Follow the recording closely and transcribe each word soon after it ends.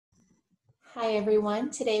Hi everyone,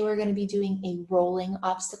 today we're going to be doing a rolling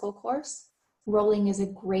obstacle course. Rolling is a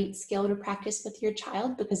great skill to practice with your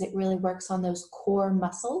child because it really works on those core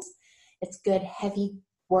muscles. It's good heavy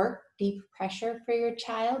work, deep pressure for your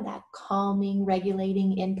child, that calming,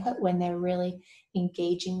 regulating input when they're really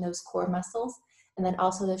engaging those core muscles. And then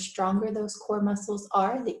also the stronger those core muscles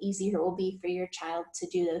are, the easier it will be for your child to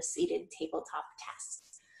do those seated tabletop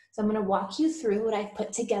tasks. So I'm going to walk you through what I've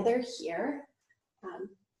put together here.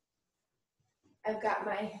 I've got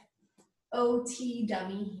my OT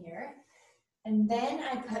dummy here, and then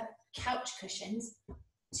I put couch cushions,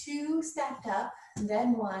 2 stacked up,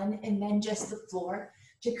 then 1, and then just the floor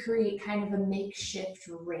to create kind of a makeshift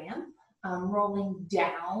ramp. Rolling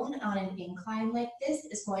down on an incline like this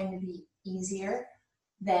is going to be easier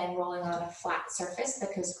than rolling on a flat surface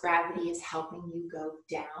because gravity is helping you go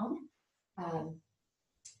down.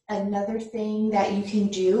 Another thing that you can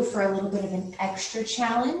do for a little bit of an extra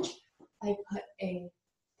challenge, I put a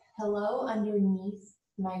pillow underneath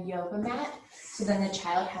my yoga mat, so then the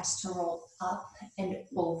child has to roll up and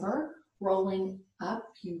over. Rolling up,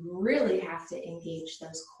 you really have to engage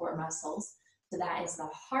those core muscles. So that is the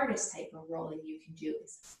hardest type of rolling you can do,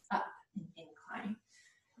 is up and incline.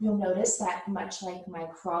 You'll notice that much like my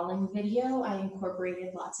crawling video, I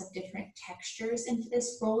incorporated lots of different textures into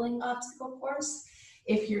this rolling obstacle course.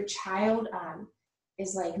 If your child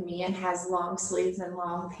is like me and has long sleeves and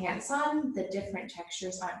long pants on, the different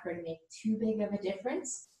textures aren't going to make too big of a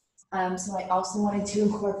difference. So I also wanted to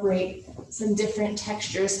incorporate some different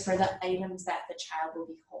textures for the items that the child will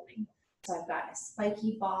be holding. So I've got a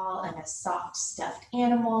spiky ball and a soft stuffed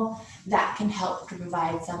animal that can help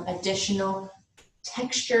provide some additional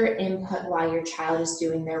texture input while your child is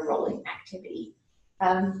doing their rolling activity.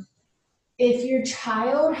 If your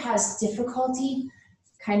child has difficulty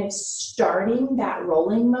kind of starting that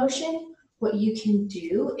rolling motion, what you can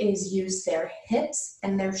do is use their hips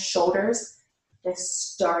and their shoulders to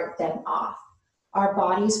start them off. Our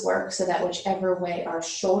bodies work so that whichever way our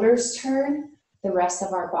shoulders turn, the rest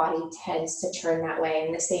of our body tends to turn that way,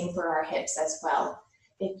 and the same for our hips as well.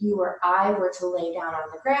 If you or I were to lay down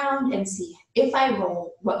on the ground and see if I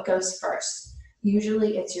roll, what goes first?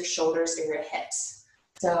 Usually it's your shoulders or your hips.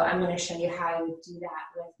 So I'm going to show you how I would do that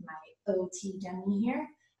with my OT dummy here.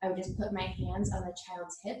 I would just put my hands on the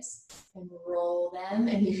child's hips and roll them.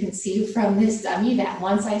 And you can see from this dummy that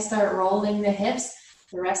once I start rolling the hips,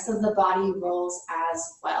 the rest of the body rolls as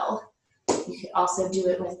well. You could also do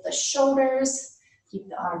it with the shoulders. Keep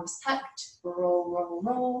the arms tucked, roll, roll,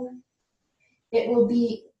 roll. It will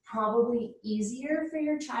be probably easier for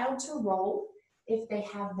your child to roll if they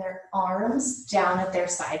have their arms down at their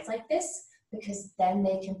sides like this, because then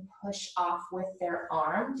they can push off with their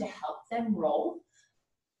arm to help them roll.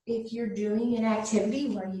 If you're doing an activity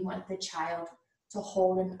where you want the child to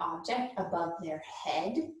hold an object above their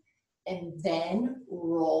head and then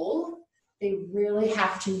roll, they really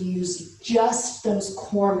have to use just those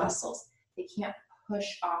core muscles. They can't push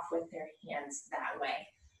off with their hands that way.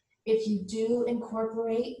 If you do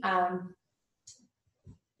incorporate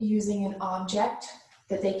using an object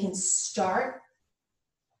that they can start,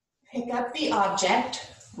 pick up the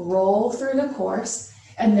object, roll through the course,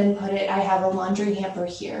 and then put it, I have a laundry hamper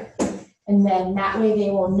here. And then that way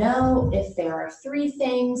they will know if there are 3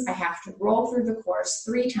 things, I have to roll through the course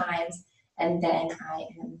 3 times, and then I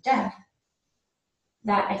am done.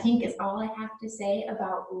 That, I think, is all I have to say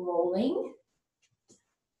about rolling.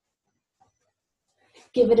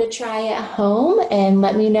 Give it a try at home and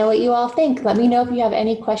let me know what you all think. Let me know if you have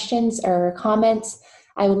any questions or comments.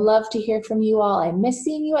 I would love to hear from you all. I miss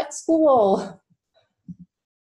seeing you at school.